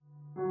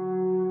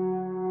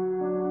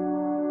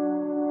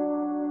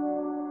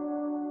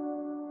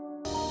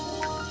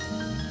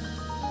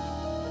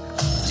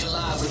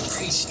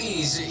Preach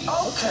Easy.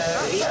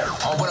 Okay.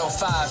 On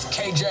 105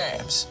 K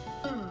Jams.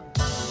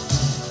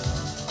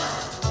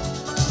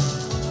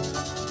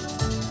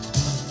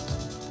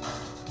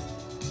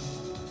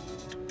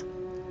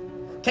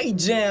 K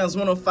Jams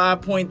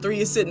 105.3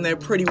 is sitting there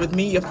pretty with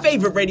me, your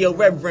favorite radio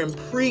reverend,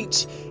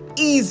 Preach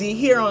Easy,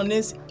 here on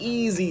this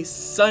Easy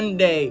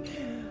Sunday.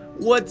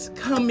 What's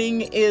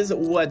coming is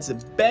what's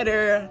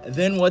better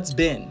than what's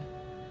been.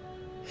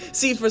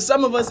 See, for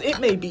some of us, it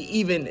may be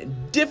even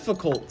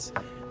difficult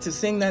to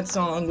sing that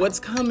song, what's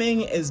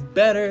coming is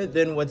better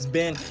than what's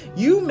been.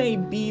 You may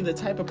be the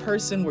type of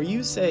person where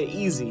you say,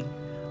 easy,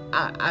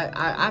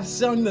 I've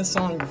sung this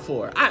song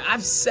before.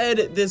 I've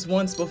said this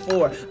once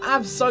before.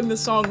 I've sung the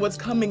song, what's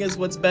coming is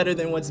what's better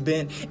than what's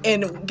been.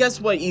 And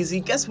guess what, Easy?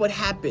 Guess what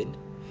happened?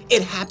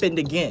 It happened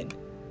again.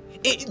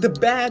 The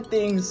bad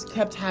things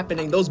kept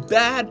happening. Those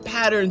bad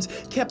patterns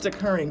kept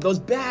occurring. Those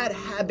bad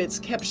habits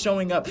kept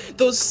showing up.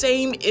 Those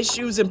same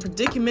issues and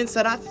predicaments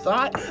that I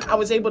thought I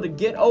was able to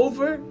get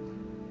over,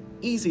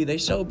 Easy, they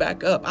showed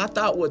back up. I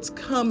thought what's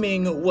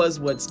coming was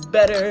what's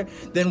better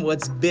than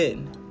what's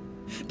been.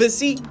 But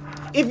see,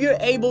 if you're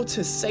able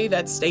to say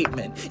that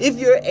statement, if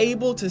you're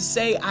able to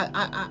say,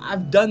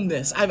 I've done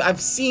this,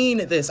 I've seen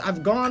this,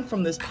 I've gone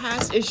from this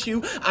past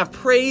issue, I've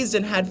praised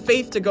and had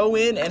faith to go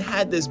in and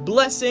had this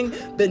blessing,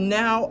 but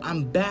now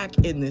I'm back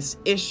in this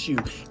issue.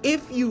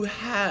 If you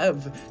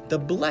have the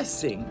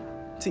blessing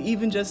to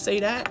even just say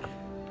that,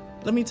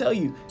 let me tell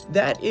you,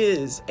 that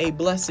is a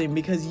blessing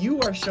because you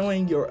are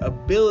showing your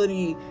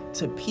ability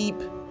to peep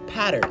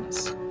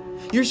patterns.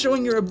 You're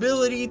showing your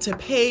ability to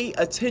pay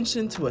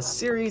attention to a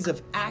series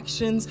of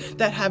actions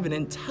that have an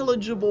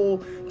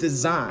intelligible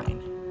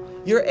design.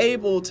 You're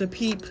able to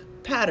peep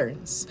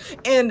patterns.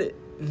 And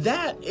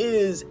that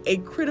is a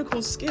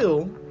critical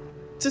skill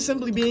to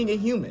simply being a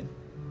human.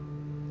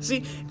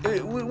 See,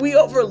 we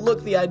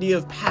overlook the idea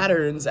of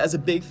patterns as a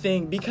big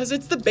thing because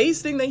it's the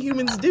base thing that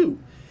humans do.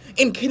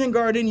 In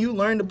kindergarten, you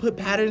learn to put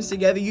patterns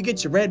together. You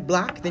get your red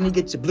block, then you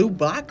get your blue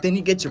block, then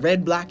you get your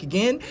red block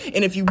again.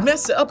 And if you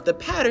mess up the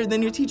pattern,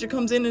 then your teacher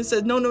comes in and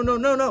says, no.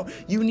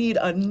 You need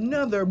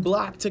another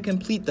block to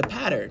complete the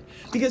pattern.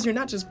 Because you're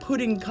not just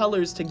putting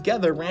colors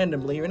together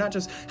randomly. You're not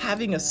just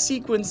having a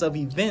sequence of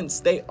events.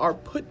 They are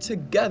put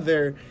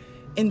together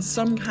in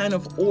some kind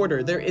of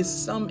order. There is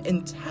some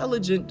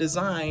intelligent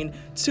design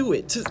to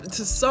it,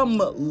 to some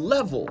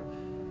level.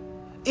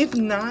 If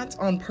not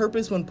on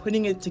purpose when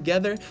putting it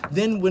together,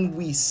 then when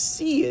we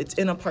see it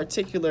in a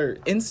particular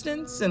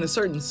instance, in a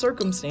certain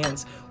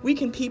circumstance, we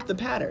can peep the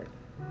pattern.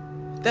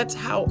 That's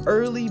how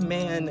early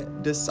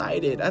man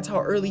decided. That's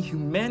how early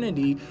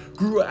humanity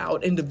grew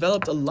out and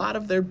developed a lot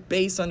of their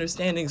base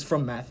understandings,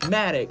 from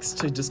mathematics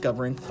to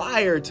discovering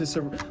fire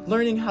to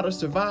learning how to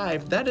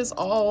survive. That is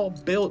all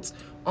built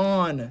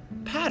on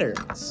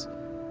patterns.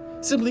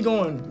 Simply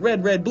going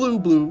red, red, blue,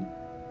 blue,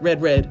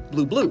 red, red,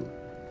 blue, blue.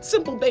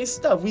 Simple base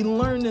stuff. We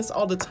learn this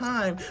all the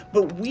time,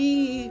 but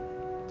we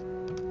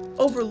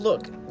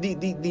overlook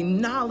the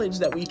knowledge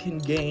that we can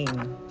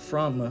gain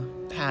from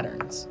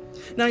patterns.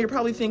 Now you're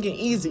probably thinking,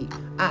 easy,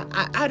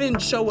 I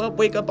didn't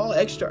wake up all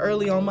extra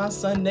early on my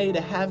Sunday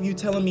to have you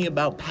telling me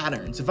about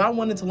patterns. If I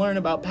wanted to learn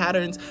about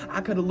patterns,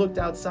 I could have looked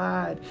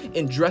outside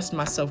and dressed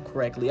myself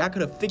correctly. I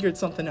could have figured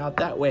something out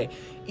that way.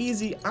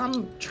 Easy,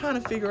 I'm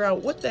trying to figure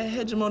out what the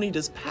hegemony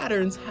does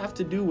patterns have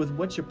to do with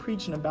what you're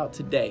preaching about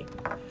today.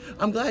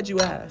 I'm glad you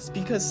asked,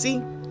 because see,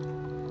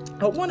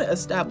 I want to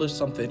establish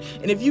something.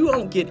 And if you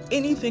don't get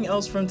anything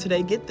else from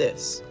today, get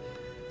this.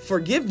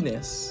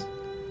 Forgiveness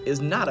is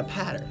not a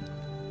pattern.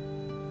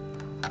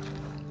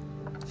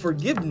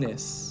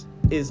 Forgiveness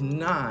is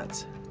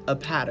not a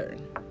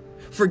pattern.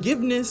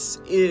 Forgiveness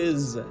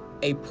is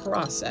a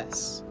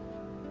process.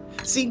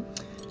 See,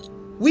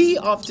 we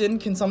often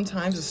can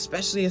sometimes,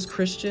 especially as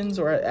Christians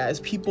or as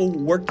people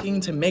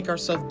working to make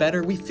ourselves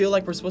better, we feel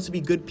like we're supposed to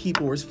be good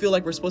people. We feel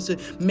like we're supposed to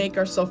make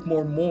ourselves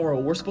more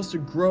moral. We're supposed to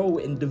grow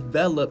and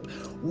develop.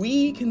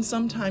 We can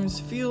sometimes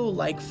feel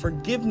like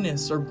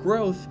forgiveness or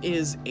growth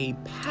is a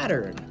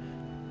pattern.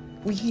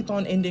 We keep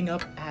on ending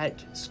up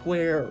at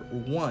square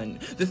one.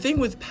 The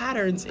thing with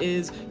patterns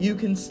is you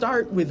can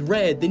start with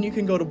red, then you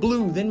can go to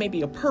blue, then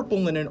maybe a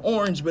purple and an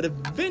orange, but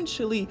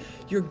eventually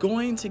you're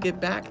going to get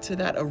back to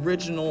that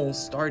original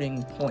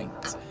starting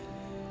point.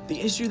 The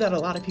issue that a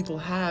lot of people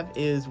have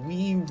is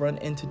we run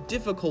into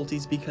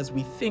difficulties because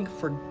we think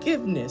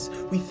forgiveness,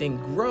 we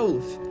think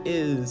growth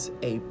is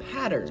a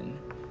pattern.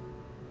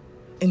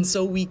 And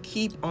so we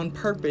keep on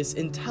purpose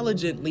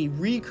intelligently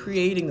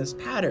recreating this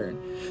pattern.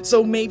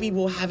 So maybe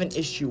we'll have an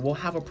issue, we'll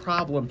have a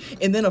problem,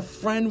 and then a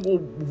friend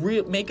will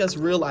make us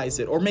realize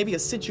it, or maybe a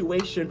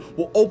situation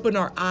will open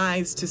our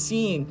eyes to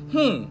seeing,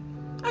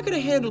 I could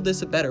have handled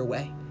this a better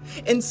way.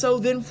 And so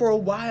then for a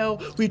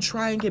while, we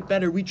try and get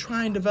better, we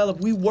try and develop,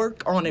 we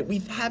work on it, we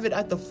have it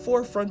at the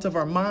forefront of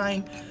our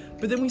mind,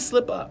 but then we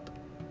slip up.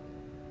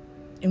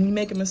 And we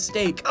make a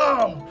mistake.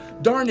 Oh,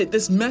 darn it,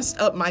 this messed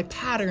up my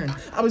pattern.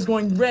 I was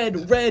going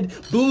red, red,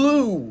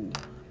 blue.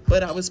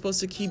 But I was supposed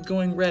to keep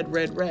going red,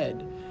 red,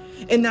 red.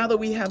 And now that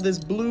we have this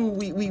blue,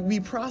 we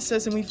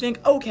process and we think,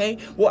 okay,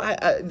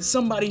 well,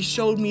 somebody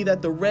showed me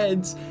that the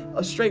reds,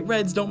 straight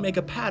reds don't make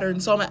a pattern,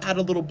 so I'm gonna add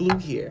a little blue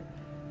here.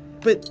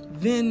 But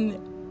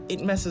then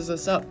it messes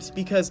us up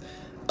because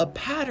a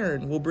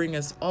pattern will bring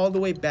us all the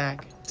way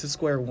back to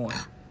square one.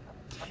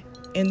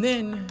 And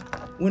then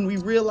when we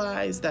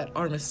realize that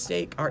our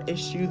mistake, our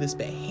issue, this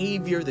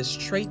behavior, this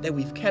trait that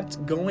we've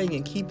kept going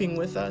and keeping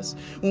with us,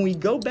 when we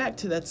go back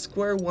to that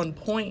square one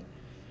point,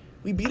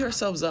 we beat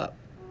ourselves up.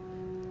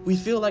 We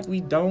feel like we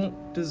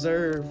don't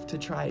deserve to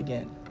try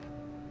again.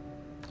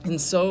 And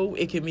so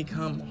it can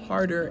become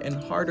harder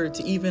and harder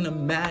to even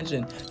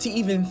imagine, to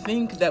even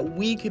think that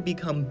we could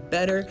become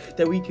better,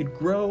 that we could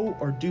grow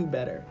or do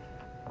better.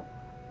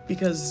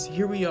 Because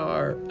here we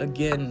are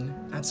again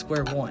at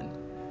square one.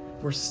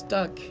 We're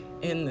stuck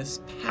in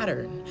this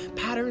pattern.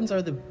 Patterns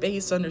are the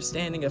base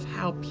understanding of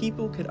how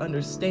people could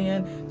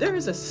understand there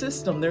is a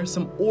system, there's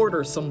some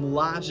order, some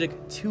logic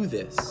to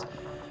this.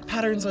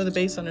 Patterns are the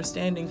base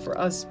understanding for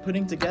us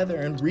putting together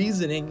and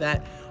reasoning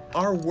that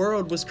our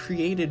world was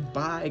created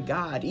by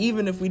God.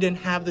 Even if we didn't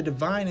have the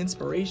divine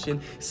inspiration,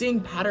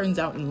 seeing patterns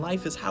out in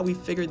life is how we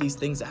figure these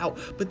things out.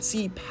 But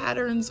see,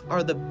 patterns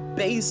are the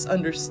base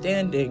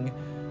understanding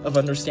of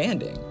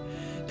understanding.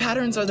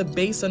 Patterns are the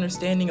base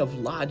understanding of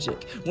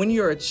logic. When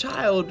you're a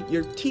child,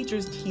 your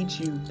teachers teach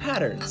you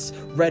patterns.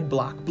 Red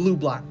block, blue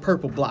block,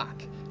 purple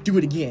block. Do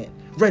it again.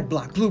 Red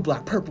block, blue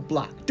block, purple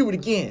block. Do it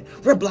again.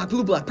 Red block,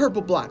 blue block,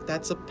 purple block.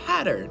 That's a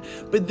pattern.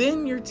 But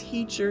then your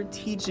teacher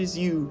teaches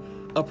you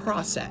a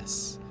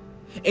process.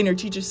 And your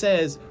teacher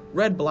says,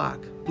 red block,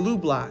 blue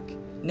block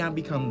now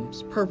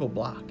becomes purple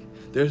block.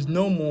 There's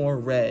no more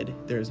red,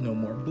 there's no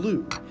more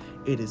blue.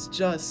 It is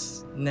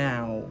just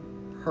now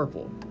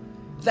purple.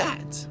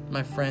 That,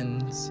 my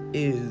friends,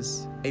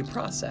 is a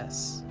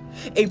process.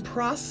 A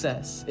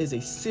process is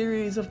a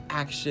series of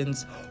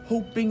actions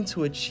hoping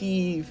to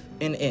achieve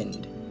an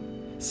end.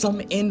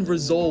 Some end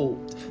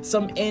result,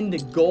 some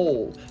end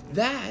goal.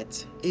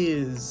 That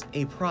is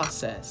a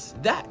process.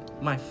 That,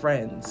 my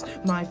friends,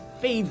 my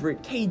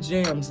favorite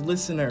K-Jams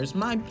listeners,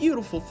 my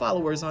beautiful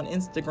followers on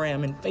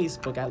Instagram and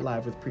Facebook at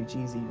Live with Preach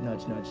Easy,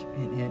 nudge, nudge,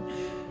 hint,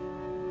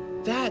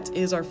 hint. That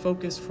is our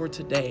focus for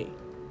today.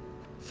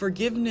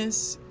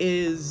 Forgiveness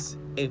is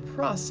a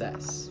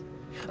process,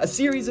 a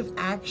series of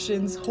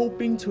actions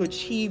hoping to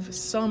achieve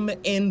some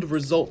end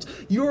result.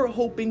 You're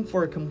hoping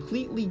for a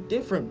completely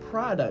different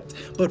product,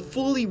 but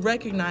fully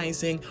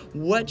recognizing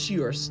what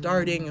you are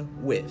starting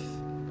with.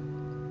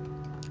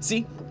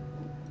 See,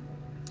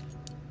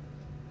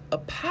 a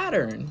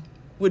pattern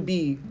would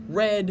be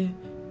red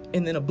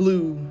and then a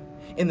blue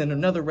and then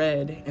another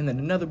red, and then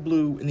another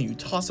blue, and then you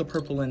toss a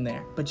purple in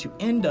there. But you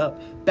end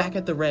up back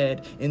at the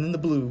red, and then the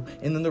blue,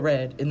 and then the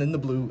red, and then the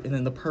blue, and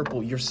then the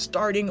purple. You're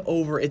starting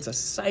over. It's a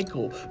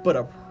cycle. But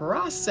a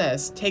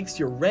process takes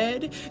your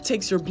red,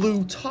 takes your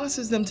blue,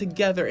 tosses them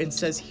together, and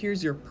says,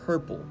 here's your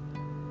purple.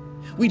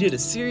 We did a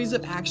series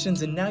of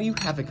actions, and now you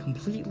have a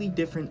completely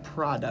different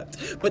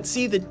product. But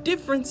see, the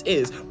difference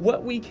is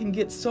what we can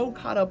get so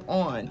caught up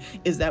on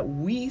is that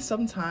we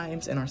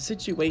sometimes in our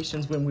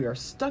situations when we are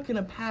stuck in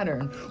a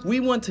pattern, we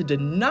want to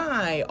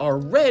deny our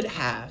red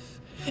half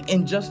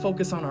and just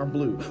focus on our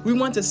blue. We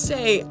want to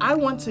say, I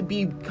want to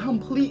be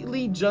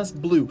completely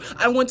just blue.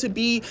 I want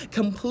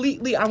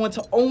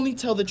to only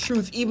tell the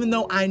truth even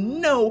though I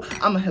know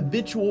I'm a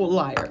habitual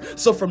liar.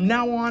 So from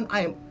now on,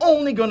 I am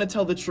only going to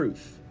tell the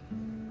truth.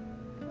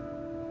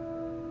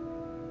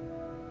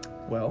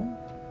 Well,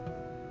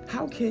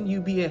 how can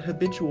you be a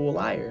habitual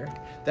liar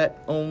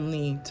that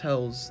only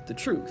tells the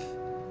truth?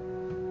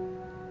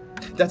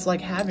 That's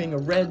like having a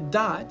red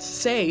dot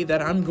say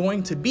that I'm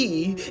going to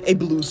be a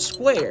blue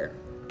square.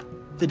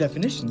 The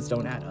definitions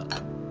don't add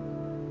up.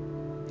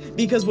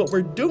 Because what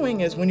we're doing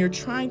is when you're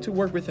trying to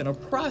work within a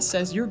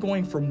process, you're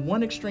going from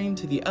one extreme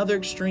to the other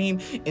extreme,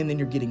 and then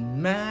you're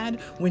getting mad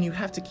when you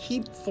have to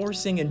keep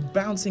forcing and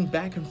bouncing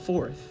back and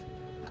forth.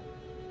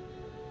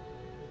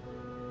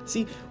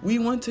 See, we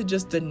want to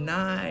just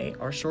deny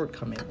our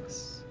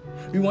shortcomings.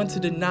 We want to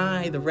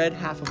deny the red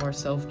half of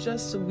ourselves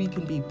just so we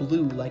can be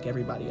blue like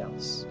everybody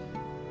else.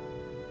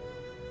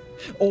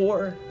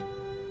 Or,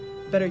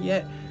 better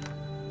yet,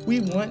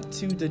 we want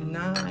to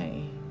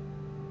deny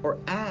or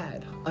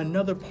add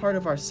another part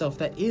of ourselves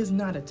that is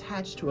not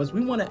attached to us.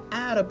 We want to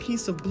add a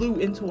piece of blue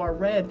into our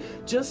red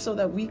just so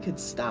that we could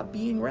stop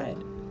being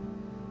red.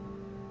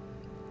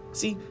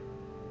 See,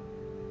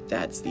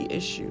 that's the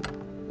issue.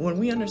 When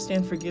we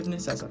understand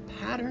forgiveness as a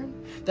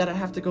pattern, that I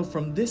have to go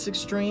from this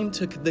extreme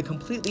to the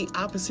completely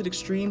opposite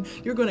extreme,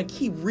 you're going to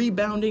keep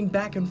rebounding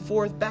back and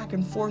forth, back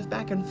and forth,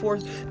 back and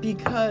forth,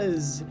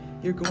 because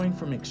you're going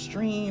from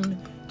extreme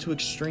to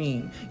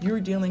extreme.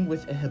 You're dealing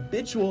with a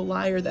habitual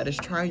liar that is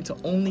trying to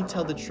only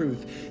tell the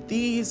truth.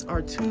 These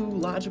are two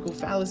logical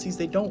fallacies.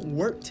 They don't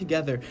work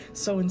together.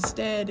 So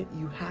instead,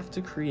 you have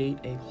to create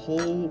a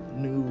whole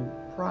new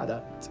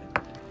product.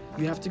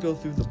 You have to go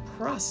through the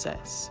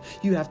process.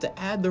 You have to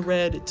add the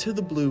red to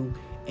the blue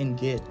and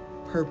get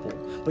purple,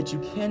 but you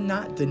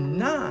cannot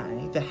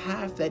deny the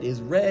half that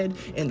is red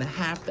and the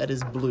half that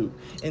is blue.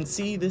 And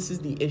see, this is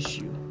the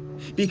issue.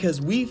 Because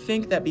we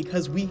think that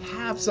because we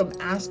have some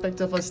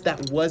aspect of us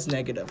that was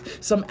negative,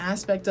 some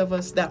aspect of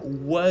us that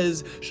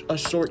was a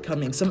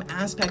shortcoming, some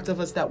aspect of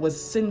us that was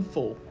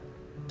sinful,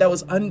 that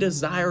was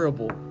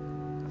undesirable,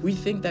 we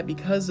think that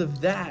because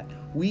of that,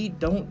 we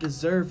don't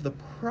deserve the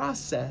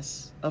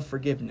process of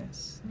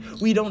forgiveness.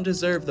 We don't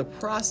deserve the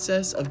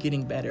process of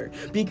getting better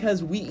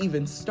because we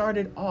even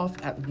started off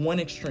at one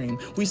extreme.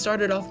 We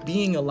started off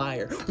being a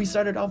liar. We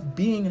started off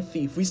being a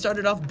thief. We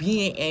started off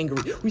being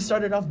angry. We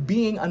started off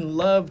being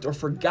unloved or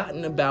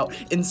forgotten about.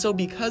 And so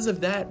because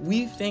of that,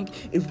 we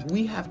think if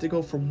we have to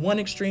go from one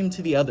extreme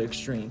to the other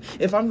extreme,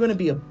 if I'm going to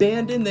be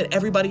abandoned, then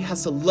everybody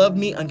has to love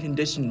me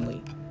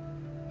unconditionally.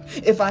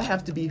 If I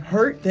have to be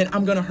hurt, then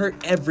I'm going to hurt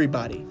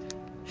everybody.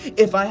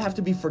 If I have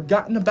to be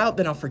forgotten about,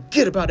 then I'll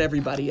forget about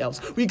everybody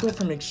else. We go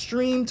from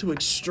extreme to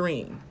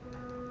extreme.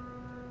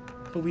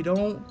 But we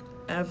don't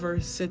ever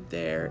sit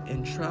there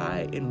and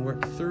try and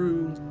work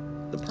through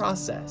the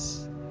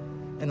process.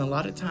 And a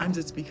lot of times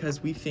it's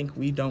because we think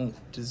we don't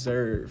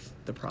deserve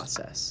the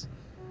process.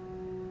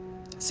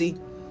 See,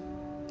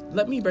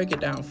 let me break it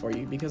down for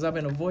you because I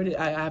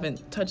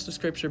haven't touched the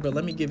scripture, but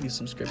let me give you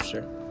some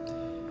scripture.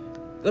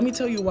 Let me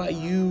tell you why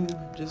you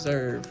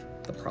deserve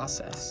the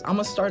process. I'm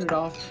going to start it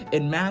off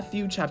in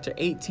Matthew chapter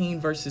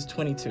 18, verses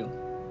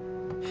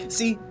 22.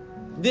 See,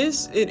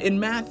 this in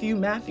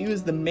Matthew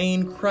is the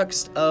main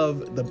crux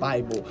of the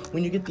Bible.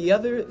 When you get the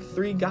other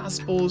three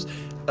gospels,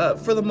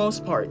 for the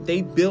most part,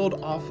 they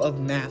build off of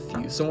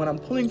Matthew. So when I'm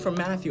pulling from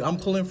Matthew, I'm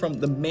pulling from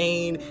the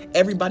main,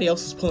 everybody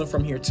else is pulling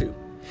from here too.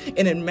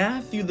 And in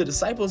Matthew, the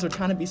disciples are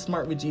trying to be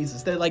smart with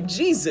Jesus. They're like,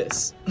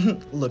 Jesus,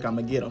 look, I'm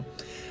going to get them.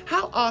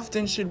 How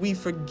often should we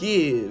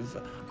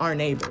forgive our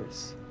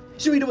neighbors?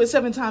 Should we do it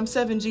 7 times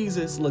 7,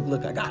 Jesus?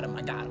 Look, I got him.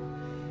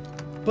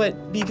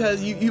 But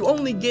because you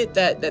only get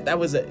that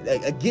was a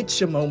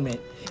getcha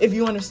moment. If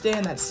you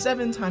understand that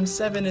 7 times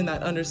 7 in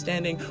that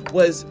understanding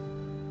was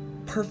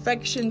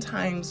perfection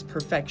times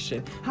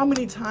perfection. How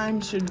many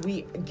times should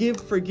we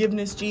give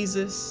forgiveness,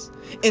 Jesus?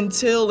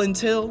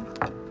 Until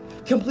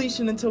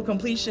completion, until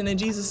completion. And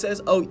Jesus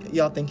says, oh,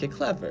 y'all think you're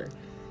clever.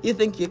 You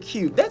think you're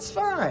cute. That's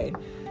fine.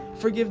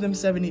 Forgive them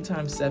 70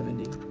 times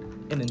 70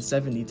 and then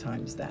 70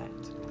 times that.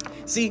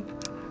 See,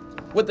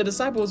 what the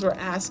disciples were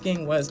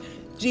asking was,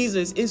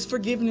 Jesus, is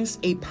forgiveness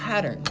a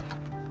pattern?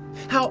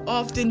 How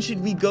often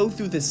should we go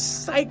through this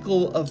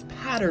cycle of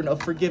pattern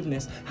of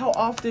forgiveness? How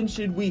often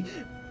should we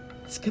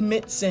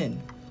commit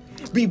sin,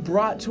 be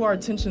brought to our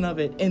attention of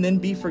it, and then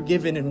be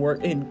forgiven and work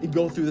and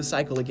go through the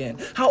cycle again?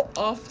 How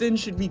often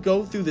should we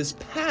go through this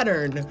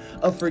pattern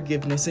of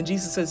forgiveness? And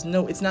Jesus says,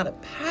 no, it's not a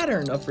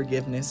pattern of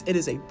forgiveness. It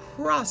is a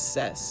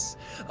process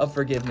of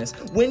forgiveness.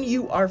 When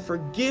you are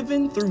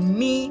forgiven through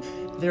me,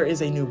 there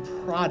is a new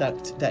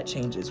product that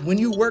changes. When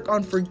you work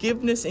on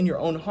forgiveness in your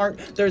own heart,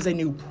 there's a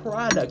new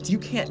product. You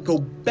can't go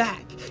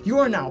back. You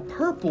are now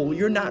purple.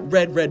 You're not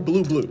red, red,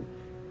 blue, blue.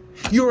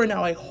 You are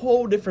now a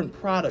whole different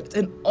product,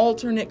 an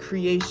alternate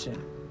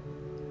creation.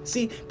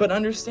 See, but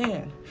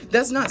understand,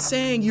 that's not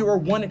saying you are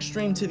one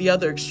extreme to the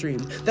other extreme.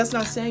 That's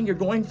not saying you're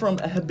going from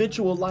a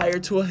habitual liar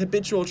to a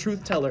habitual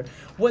truth teller.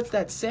 What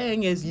that's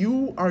saying is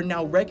you are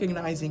now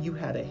recognizing you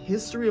had a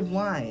history of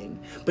lying,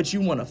 but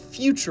you want a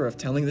future of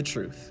telling the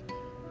truth.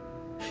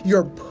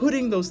 You're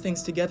putting those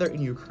things together and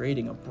you're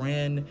creating a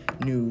brand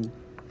new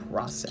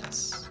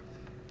process.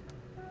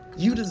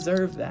 You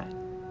deserve that.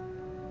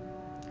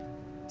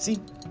 See,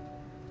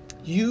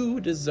 you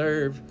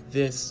deserve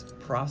this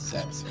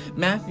process.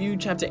 Matthew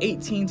chapter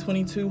 18,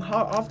 22.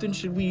 How often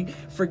should we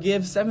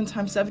forgive? 7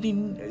 times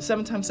 70,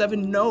 7 times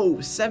 7? No,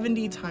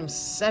 70 times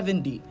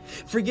 70.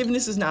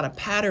 Forgiveness is not a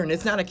pattern.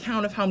 It's not a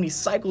count of how many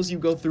cycles you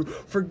go through.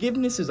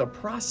 Forgiveness is a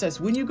process.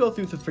 When you go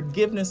through the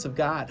forgiveness of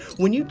God,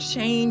 when you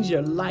change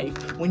your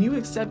life, when you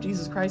accept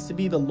Jesus Christ to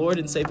be the Lord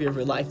and Savior of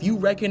your life, you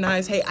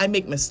recognize, hey, I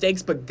make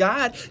mistakes, but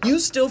God, you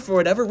still, for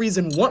whatever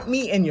reason, want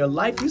me in your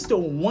life. You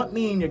still want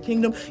me in your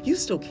kingdom. You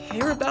still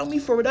care about me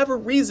for whatever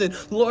reason.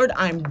 Lord,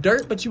 I'm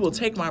dirt, but you will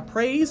take my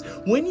praise.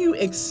 When you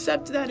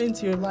accept that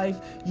into your life,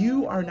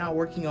 you are now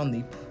working on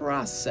the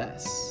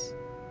process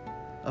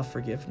of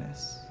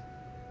forgiveness.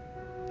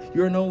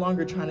 You're no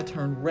longer trying to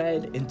turn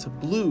red into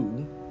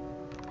blue.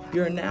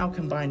 You're now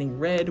combining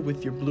red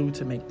with your blue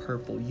to make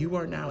purple. You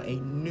are now a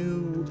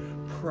new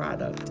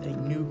product, a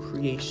new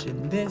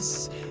creation.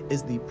 This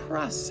is the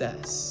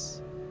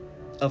process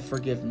of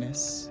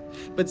forgiveness.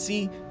 But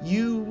see,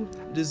 you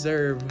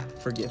deserve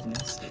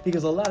forgiveness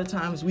because a lot of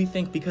times we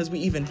think because we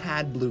even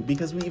had blue,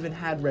 because we even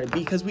had red,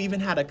 because we even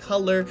had a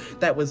color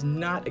that was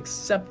not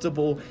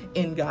acceptable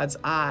in God's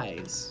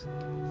eyes,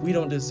 we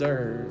don't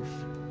deserve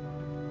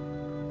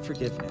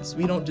forgiveness.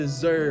 We don't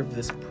deserve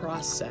this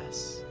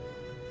process.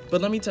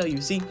 But let me tell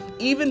you, see,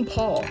 even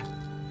Paul,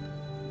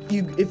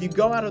 if you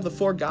go out of the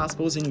 4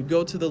 Gospels and you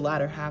go to the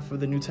latter half of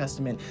the New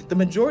Testament, the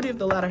majority of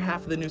the latter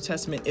half of the New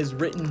Testament is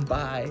written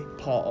by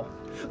Paul.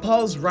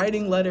 Paul's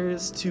writing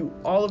letters to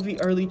all of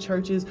the early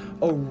churches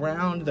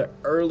around the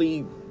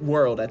early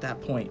world at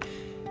that point,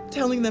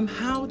 telling them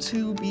how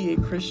to be a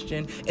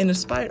Christian. And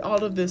despite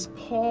all of this,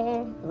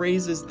 Paul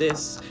raises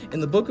this in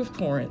the book of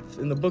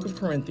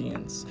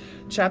Corinthians,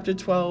 chapter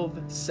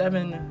 12,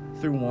 7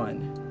 through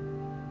 1.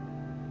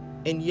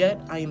 And yet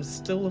I am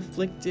still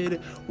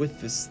afflicted with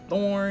this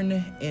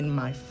thorn in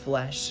my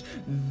flesh.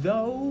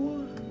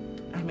 Though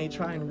I may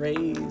try and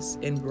raise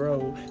and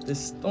grow,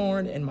 this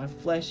thorn in my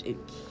flesh, it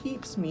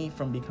keeps me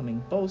from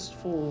becoming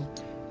boastful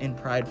and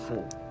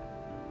prideful.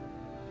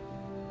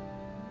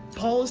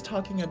 Paul is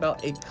talking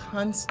about a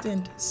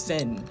constant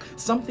sin,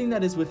 something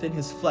that is within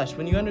his flesh.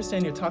 When you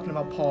understand you're talking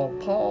about Paul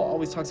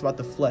always talks about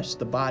the flesh,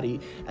 the body,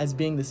 as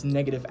being this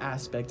negative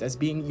aspect, as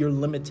being your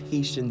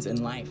limitations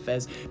in life,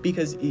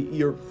 because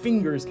your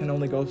fingers can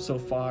only go so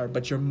far,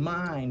 but your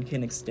mind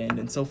can extend.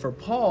 And so for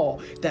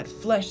Paul, that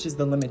flesh is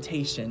the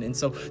limitation. And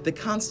so the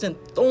constant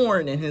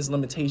thorn in his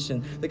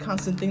limitation, the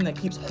constant thing that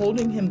keeps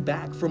holding him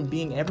back from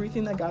being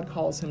everything that God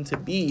calls him to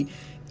be,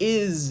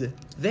 is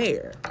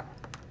there.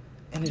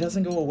 And it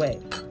doesn't go away.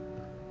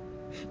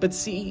 But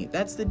see,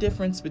 that's the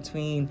difference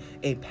between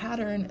a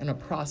pattern and a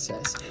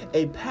process.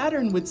 A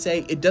pattern would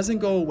say it doesn't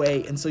go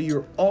away, and so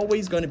you're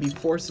always going to be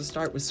forced to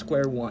start with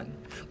square one.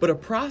 But a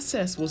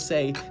process will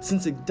say,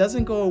 since it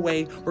doesn't go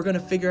away, we're going to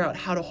figure out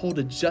how to hold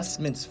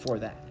adjustments for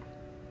that.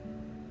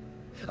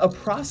 A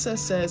process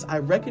says, I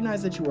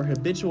recognize that you are a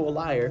habitual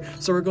liar,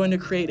 so we're going to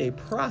create a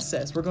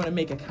process. We're going to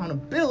make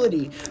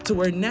accountability to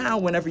where now,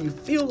 whenever you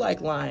feel like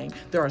lying,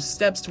 there are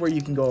steps to where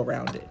you can go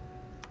around it.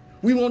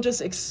 We won't just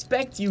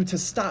expect you to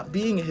stop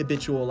being a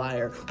habitual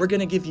liar. We're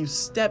going to give you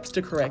steps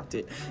to correct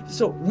it.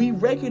 So we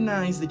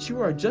recognize that you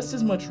are just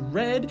as much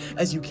red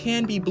as you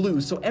can be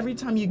blue. So every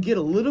time you get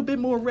a little bit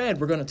more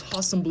red, we're going to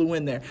toss some blue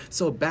in there.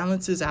 So it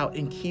balances out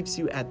and keeps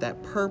you at that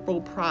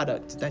purple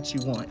product that you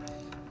want.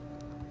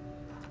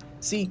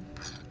 See,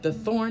 the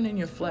thorn in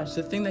your flesh,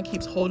 the thing that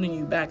keeps holding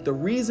you back, the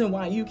reason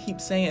why you keep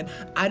saying,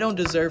 I don't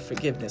deserve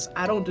forgiveness.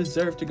 I don't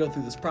deserve to go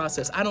through this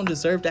process. I don't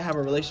deserve to have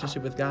a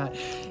relationship with God.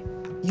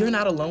 You're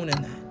not alone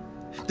in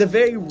that. The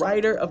very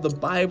writer of the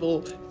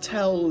Bible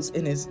tells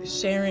and is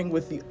sharing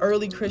with the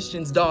early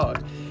Christians,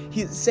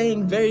 he's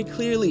saying very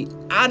clearly,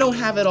 I don't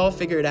have it all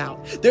figured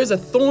out. There's a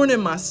thorn in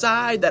my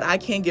side that I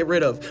can't get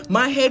rid of.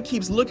 My head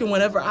keeps looking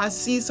whenever I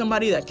see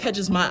somebody that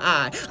catches my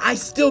eye. I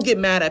still get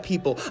mad at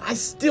people. I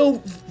still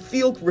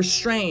feel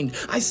restrained.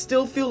 I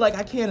still feel like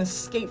I can't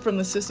escape from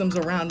the systems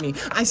around me.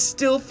 I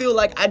still feel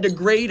like I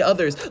degrade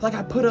others, like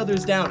I put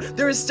others down.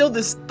 There is still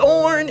this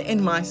thorn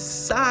in my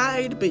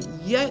side, but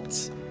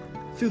yet,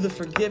 through the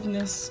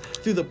forgiveness,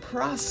 through the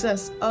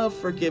process of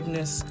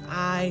forgiveness,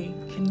 I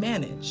can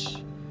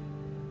manage.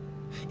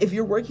 If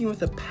you're working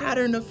with a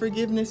pattern of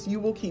forgiveness, you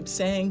will keep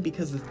saying,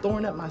 because the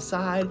thorn at my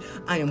side,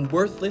 I am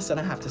worthless and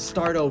I have to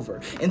start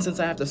over. And since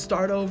I have to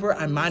start over,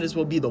 I might as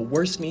well be the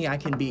worst me I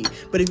can be.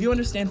 But if you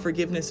understand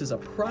forgiveness is a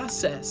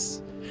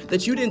process,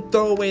 that you didn't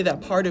throw away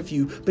that part of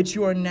you, but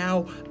you are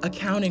now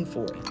accounting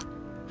for it.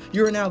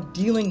 You are now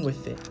dealing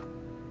with it.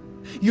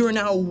 You are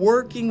now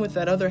working with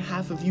that other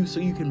half of you so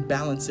you can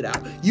balance it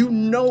out. You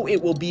know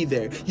it will be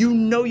there. You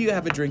know you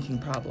have a drinking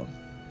problem.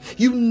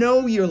 You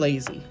know you're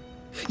lazy.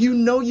 You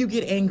know you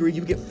get angry,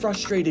 you get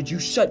frustrated, you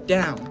shut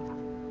down.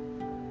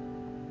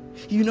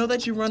 You know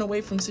that you run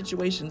away from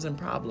situations and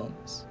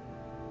problems.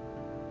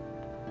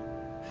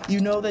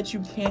 You know that you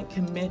can't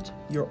commit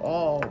your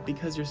all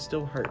because you're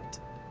still hurt.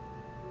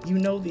 You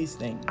know these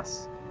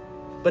things.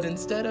 But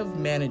instead of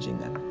managing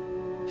them,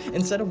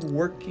 instead of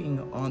working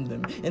on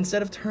them,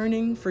 instead of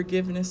turning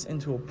forgiveness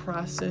into a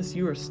process,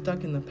 you are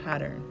stuck in the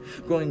pattern,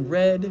 going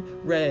red,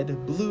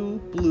 red, blue,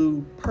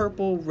 blue,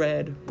 purple,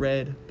 red,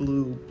 red,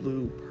 blue,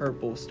 blue,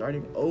 purple,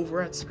 starting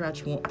over at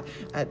scratch one,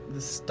 at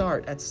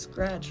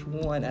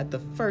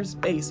the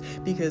first base,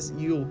 because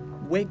you'll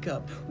wake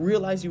up,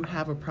 realize you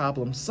have a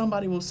problem.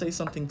 Somebody will say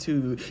something to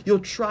you. You'll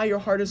try your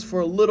hardest for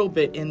a little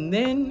bit, and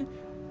then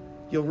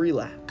you'll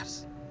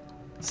relapse.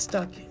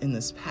 Stuck in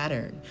this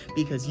pattern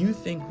because you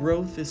think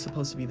growth is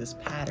supposed to be this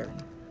pattern.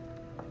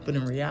 But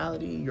in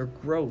reality, your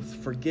growth,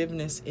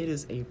 forgiveness, it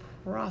is a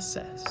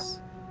process.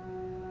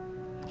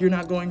 You're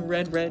not going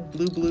red, red,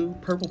 blue, blue,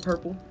 purple,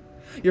 purple.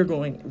 You're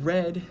going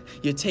red,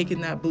 you're taking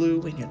that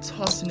blue and you're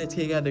tossing it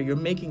together. You're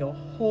making a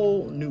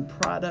whole new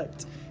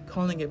product,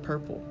 calling it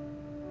purple.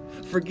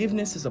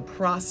 Forgiveness is a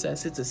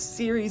process. It's a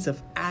series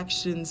of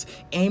actions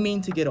aiming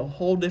to get a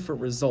whole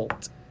different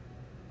result.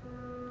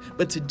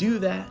 But to do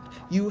that,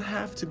 you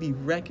have to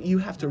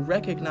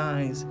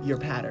recognize your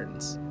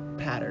patterns.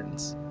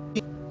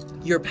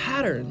 Your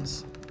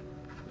patterns.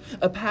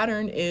 A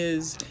pattern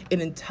is an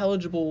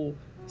intelligible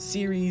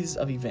series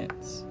of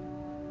events,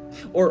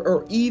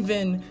 or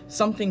even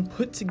something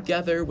put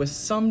together with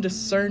some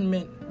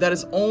discernment that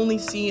is only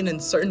seen in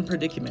certain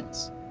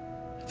predicaments.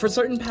 For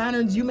certain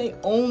patterns, you may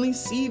only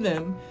see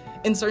them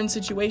in certain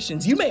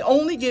situations. You may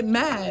only get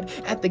mad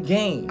at the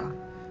game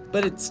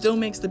But it still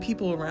makes the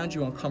people around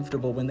you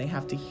uncomfortable when they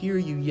have to hear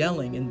you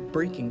yelling and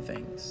breaking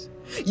things.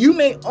 You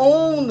may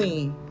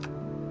only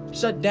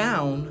shut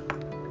down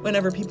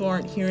whenever people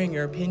aren't hearing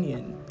your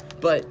opinion,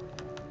 but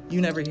you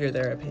never hear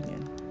their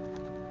opinion.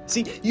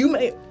 See, you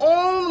may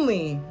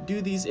only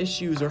do these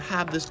issues or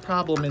have this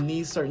problem in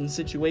these certain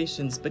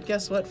situations, but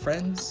guess what,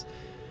 friends?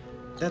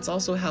 That's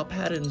also how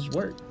patterns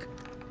work.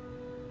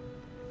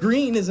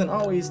 Green isn't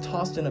always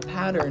tossed in a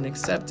pattern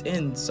except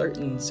in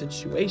certain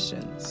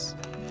situations.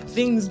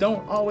 Things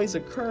don't always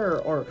occur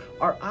or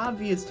are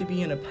obvious to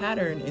be in a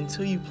pattern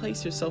until you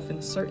place yourself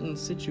in certain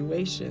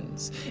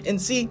situations. And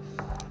see,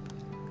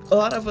 a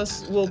lot of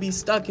us will be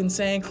stuck in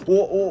saying,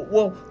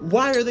 well,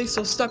 why are they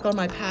so stuck on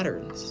my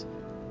patterns?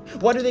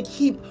 Why do they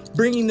keep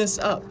bringing this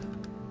up?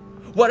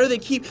 Why do they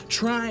keep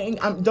trying?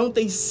 Don't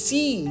they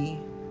see?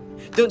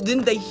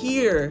 Didn't they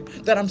hear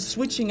that I'm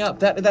switching up,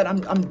 that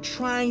I'm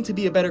trying to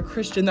be a better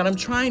Christian, that I'm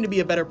trying to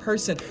be a better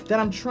person, that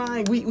I'm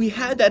trying, we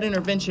had that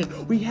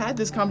intervention, we had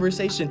this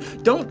conversation.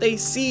 Don't they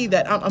see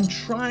that I'm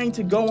trying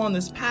to go on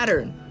this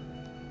pattern?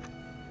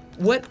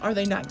 What are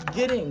they not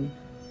getting?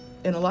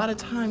 And a lot of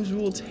times we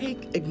will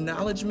take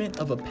acknowledgement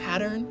of a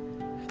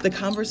pattern, the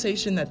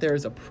conversation that there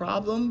is a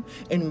problem,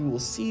 and we will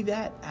see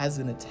that as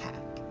an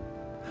attack.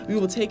 We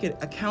will take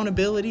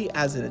accountability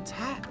as an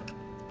attack.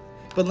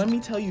 But let me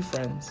tell you,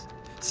 friends,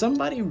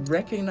 somebody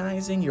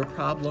recognizing your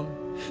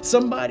problem,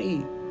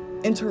 somebody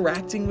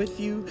interacting with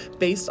you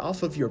based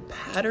off of your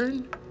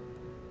pattern,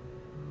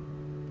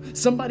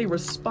 somebody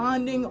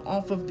responding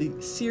off of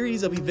the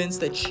series of events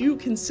that you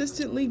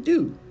consistently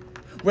do,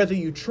 whether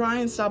you try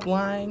and stop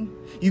lying,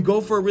 you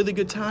go for a really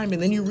good time,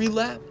 and then you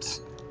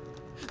relapse.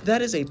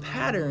 That is a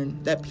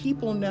pattern that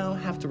people now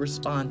have to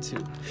respond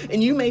to.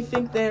 And you may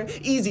think they're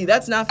easy.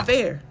 That's not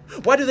fair.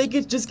 Why do they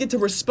just get to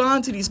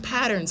respond to these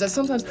patterns that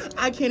sometimes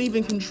I can't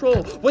even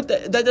control?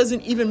 That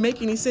doesn't even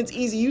make any sense.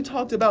 Easy, you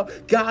talked about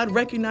God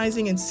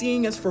recognizing and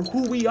seeing us for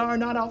who we are,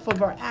 not off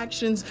of our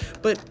actions.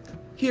 But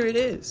here it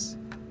is.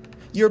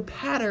 Your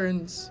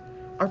patterns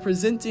are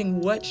presenting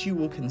what you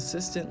will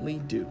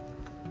consistently do.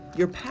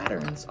 Your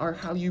patterns are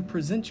how you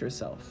present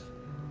yourself.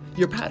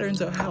 Your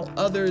patterns are how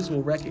others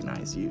will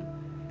recognize you.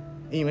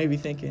 And you may be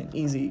thinking,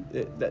 easy,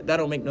 that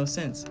don't make no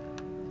sense.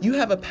 You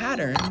have a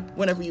pattern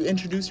whenever you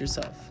introduce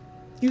yourself.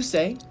 You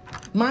say,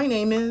 my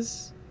name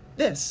is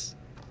this.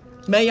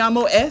 Me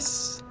llamo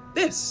es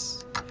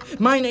this.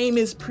 My name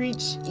is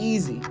Preach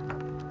Easy.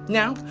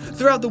 Now,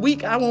 throughout the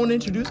week, I won't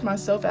introduce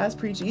myself as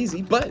Preach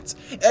Easy, but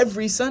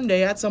every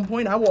Sunday at some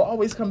point, I will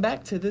always come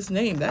back to this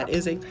name. That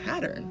is a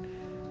pattern.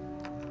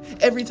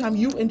 Every time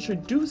you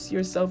introduce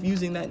yourself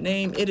using that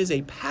name, it is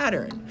a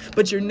pattern.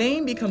 But your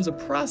name becomes a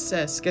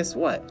process, guess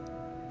what?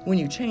 When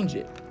you change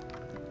it.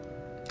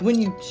 When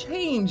you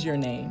change your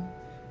name,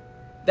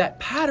 that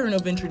pattern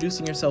of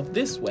introducing yourself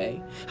this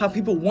way, how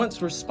people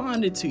once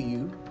responded to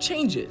you,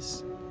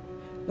 changes.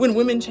 When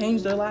women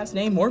change their last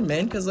name, or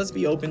men, because let's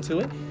be open to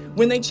it,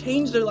 when they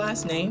change their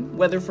last name,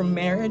 whether from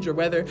marriage or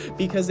whether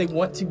because they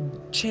want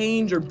to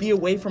change or be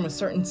away from a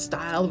certain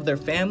style of their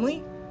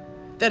family,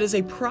 that is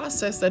a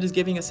process that is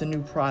giving us a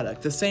new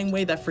product, the same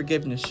way that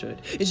forgiveness should.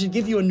 It should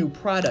give you a new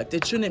product.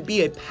 It shouldn't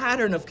be a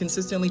pattern of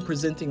consistently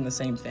presenting the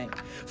same thing.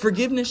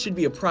 Forgiveness should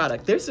be a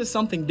product. This is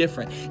something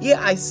different.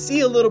 Yeah, I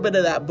see a little bit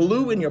of that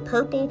blue in your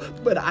purple,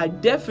 but I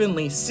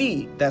definitely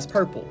see that's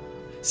purple.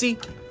 See,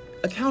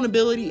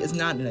 accountability is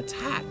not an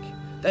attack.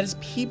 That is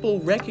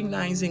people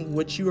recognizing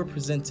what you are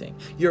presenting.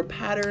 Your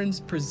patterns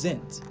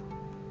present,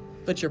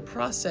 but your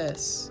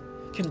process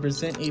can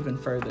present even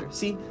further.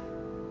 See,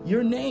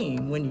 your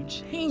name, when you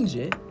change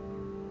it,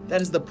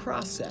 that is the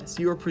process.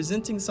 You are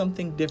presenting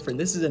something different.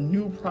 This is a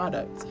new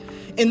product.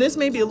 And this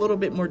may be a little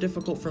bit more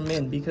difficult for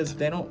men because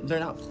they're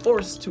not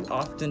forced too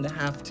often to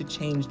have to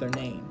change their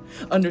name.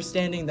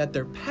 Understanding that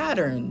their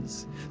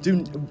patterns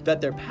do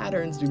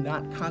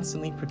not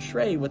constantly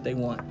portray what they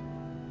want.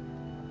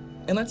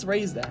 And let's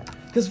raise that.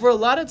 Because for a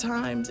lot of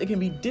times it can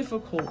be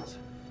difficult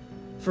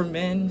for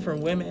men, for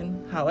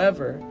women,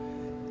 however,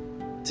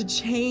 to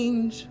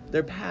change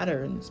their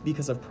patterns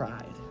because of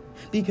pride.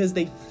 Because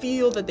they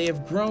feel that they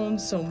have grown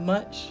so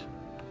much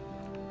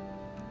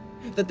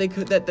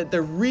that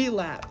their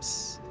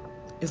relapse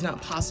is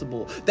not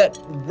possible. That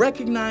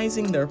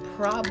recognizing their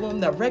problem,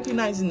 that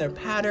recognizing their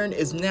pattern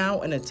is now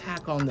an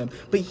attack on them.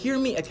 But hear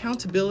me,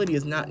 accountability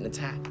is not an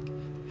attack.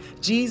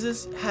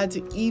 Jesus had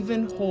to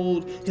even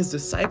hold his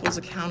disciples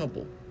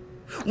accountable.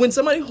 When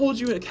somebody holds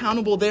you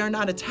accountable, they are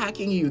not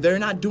attacking you. They're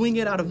not doing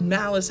it out of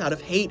malice, out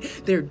of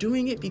hate. They're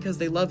doing it because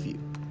they love you.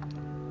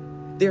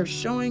 They're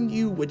showing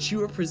you what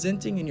you are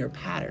presenting in your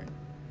pattern.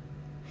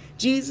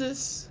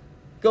 Jesus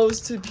goes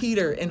to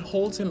Peter and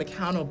holds him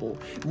accountable.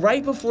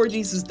 Right before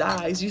Jesus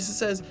dies, Jesus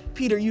says,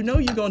 Peter, you know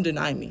you're going to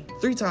deny me.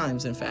 3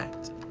 times, in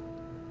fact.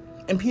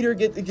 And Peter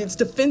gets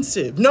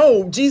defensive.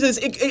 No, Jesus,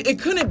 it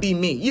couldn't be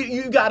me.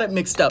 You got it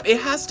mixed up.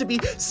 It has to be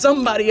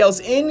somebody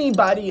else,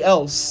 anybody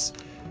else.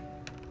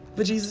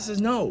 But Jesus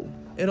says, no,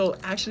 it'll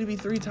actually be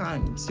 3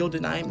 times. You'll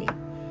deny me.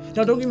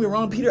 Now, don't get me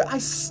wrong, Peter, I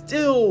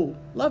still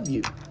love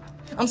you.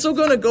 I'm still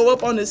going to go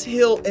up on this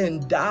hill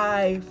and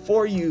die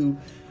for you,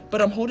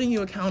 but I'm holding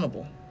you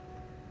accountable.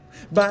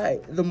 By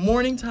the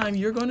morning time,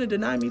 you're going to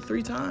deny me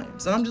 3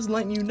 times. And I'm just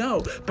letting you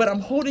know. But I'm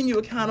holding you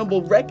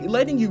accountable,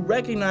 letting you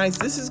recognize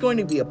this is going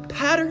to be a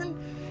pattern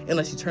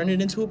unless you turn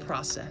it into a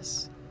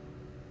process.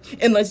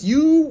 Unless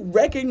you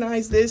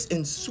recognize this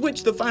and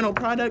switch the final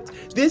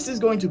product, this is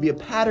going to be a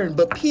pattern.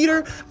 But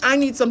Peter, I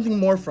need something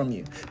more from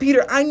you.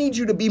 Peter, I need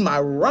you to be my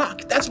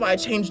rock. That's why I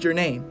changed your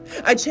name.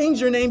 I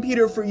changed your name,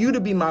 Peter, for you to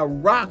be my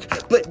rock.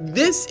 But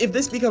if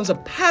this becomes a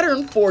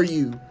pattern for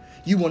you,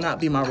 you will not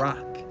be my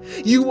rock.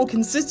 You will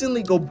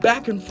consistently go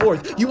back and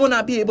forth. You will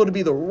not be able to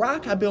be the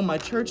rock I build my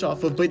church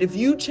off of. But if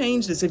you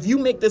change this, if you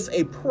make this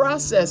a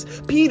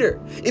process, Peter,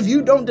 if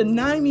you don't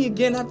deny me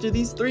again after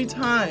these 3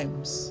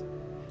 times,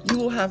 you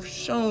will have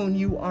shown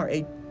you are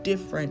a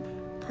different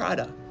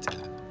product.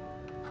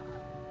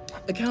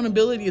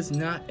 Accountability is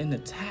not an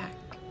attack.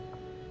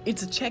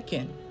 It's a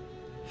check-in.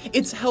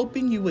 It's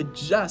helping you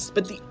adjust,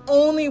 but the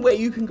only way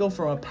you can go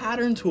from a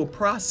pattern to a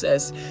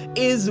process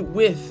is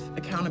with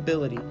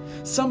accountability.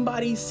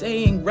 Somebody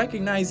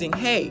recognizing,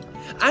 hey,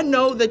 I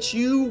know that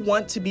you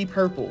want to be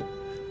purple,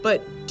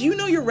 but do you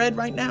know you're red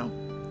right now?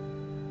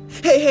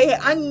 Hey,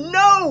 I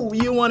know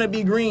you want to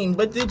be green,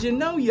 but did you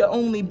know you're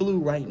only blue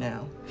right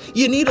now?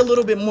 You need a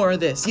little bit more of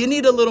this. You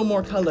need a little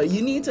more color.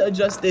 You need to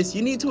adjust this.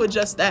 You need to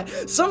adjust that.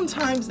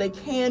 Sometimes they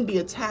can be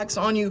attacks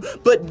on you,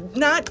 but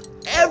not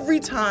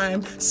every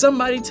time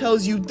somebody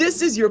tells you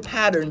this is your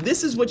pattern,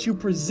 this is what you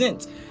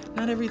present.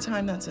 Not every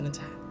time that's an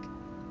attack.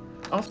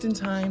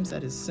 Oftentimes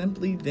that is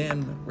simply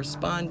them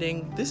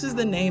responding, this is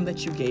the name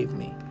that you gave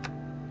me.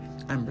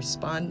 I'm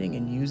responding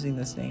and using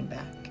this name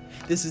back.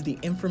 This is the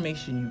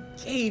information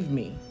you gave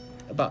me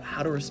about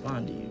how to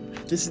respond to you.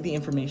 This is the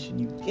information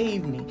you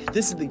gave me.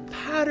 This is the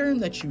pattern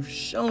that you've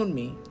shown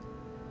me.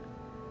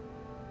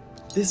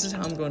 This is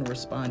how I'm going to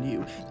respond to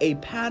you. A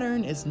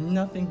pattern is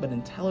nothing but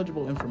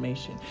intelligible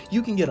information.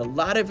 You can get a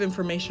lot of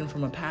information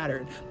from a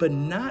pattern, but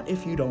not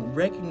if you don't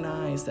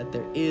recognize that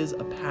there is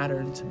a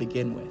pattern to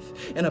begin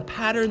with. And a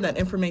pattern, that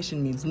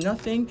information means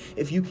nothing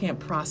if you can't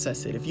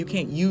process it, if you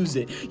can't use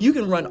it. You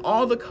can run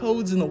all the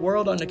codes in the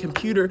world on a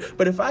computer,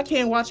 but if I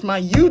can't watch my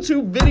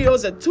YouTube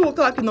videos at 2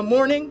 o'clock in the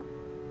morning,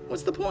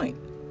 what's the point?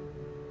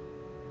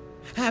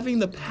 Having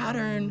the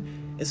pattern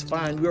is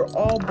fine. We're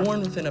all born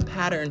within a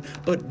pattern,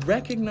 but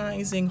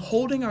recognizing,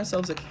 holding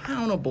ourselves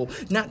accountable,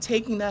 not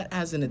taking that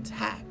as an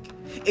attack,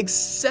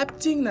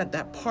 accepting that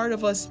that part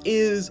of us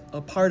is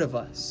a part of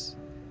us.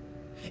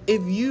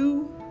 If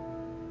you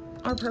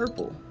are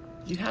purple,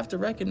 you have to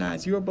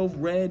recognize you're both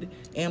red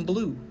and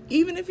blue,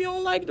 even if you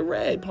don't like the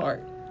red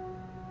part.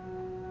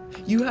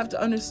 You have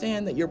to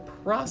understand that your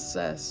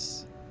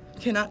process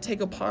cannot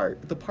take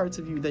apart the parts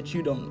of you that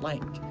you don't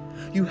like.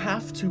 You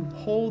have to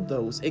hold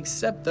those,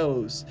 accept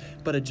those,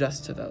 but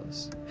adjust to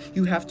those.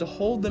 You have to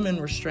hold them in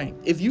restraint.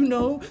 If you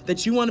know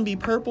that you want to be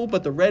purple,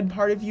 but the red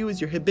part of you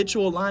is your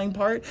habitual lying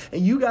part,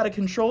 and you got to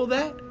control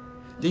that,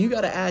 then you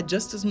got to add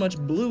just as much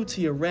blue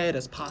to your red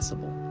as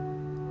possible.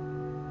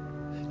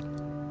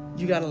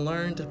 You got to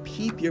learn to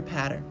peep your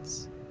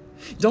patterns.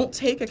 Don't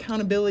take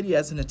accountability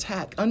as an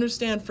attack.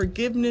 Understand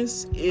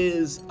forgiveness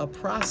is a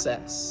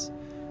process.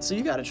 So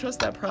you got to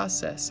trust that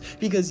process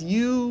because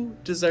you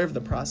deserve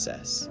the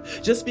process.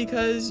 Just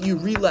because you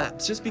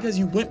relapse, just because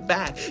you went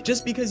back,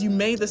 just because you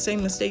made the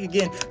same mistake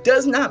again,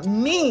 does not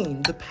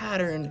mean the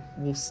pattern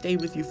will stay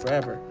with you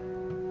forever.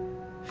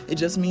 It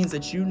just means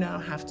that you now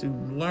have to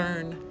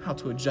learn how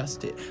to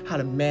adjust it, how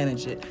to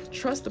manage it.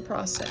 Trust the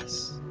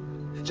process.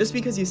 Just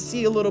because you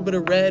see a little bit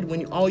of red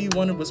when all you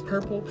wanted was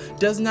purple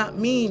does not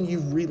mean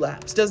you've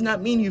relapsed, does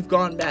not mean you've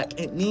gone back.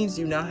 It means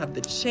you now have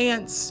the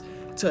chance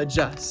to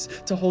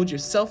adjust, to hold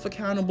yourself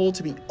accountable,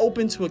 to be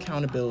open to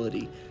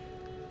accountability.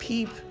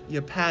 Peep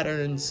your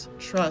patterns,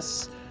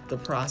 trust the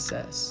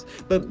process.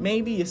 But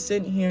maybe you're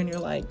sitting here and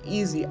you're like,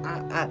 easy,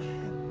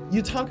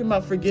 you're talking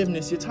about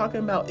forgiveness, you're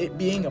talking about it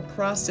being a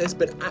process,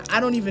 but I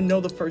don't even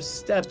know the first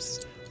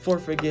steps for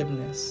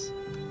forgiveness.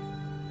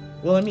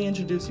 Well, let me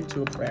introduce you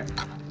to a prayer.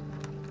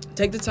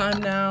 Take the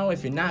time now,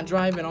 if you're not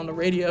driving on the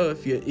radio,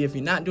 if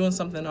you're not doing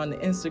something on the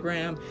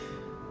Instagram,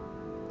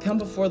 come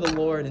before the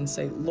Lord and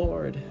say,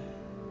 Lord,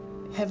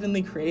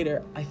 Heavenly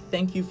Creator, I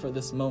thank you for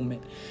this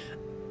moment.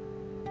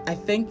 I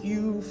thank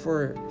you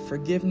for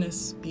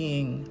forgiveness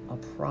being a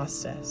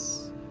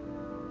process.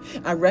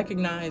 I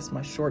recognize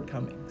my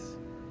shortcomings,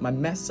 my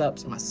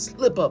mess-ups, my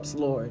slip-ups,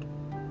 Lord.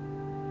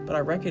 But I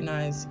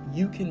recognize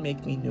you can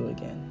make me new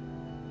again.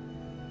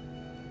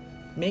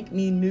 Make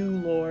me new,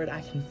 Lord.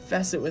 I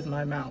confess it with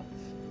my mouth.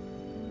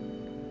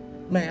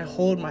 May I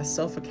hold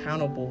myself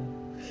accountable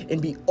and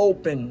be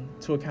open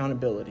to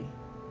accountability.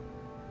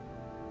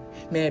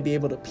 May I be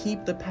able to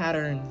peep the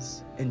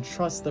patterns and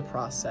trust the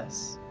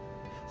process.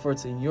 For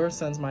it's in your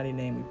Son's mighty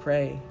name we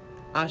pray.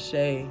 Ashe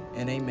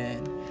and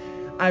amen.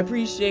 I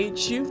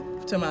appreciate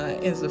you to my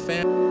Insta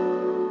family.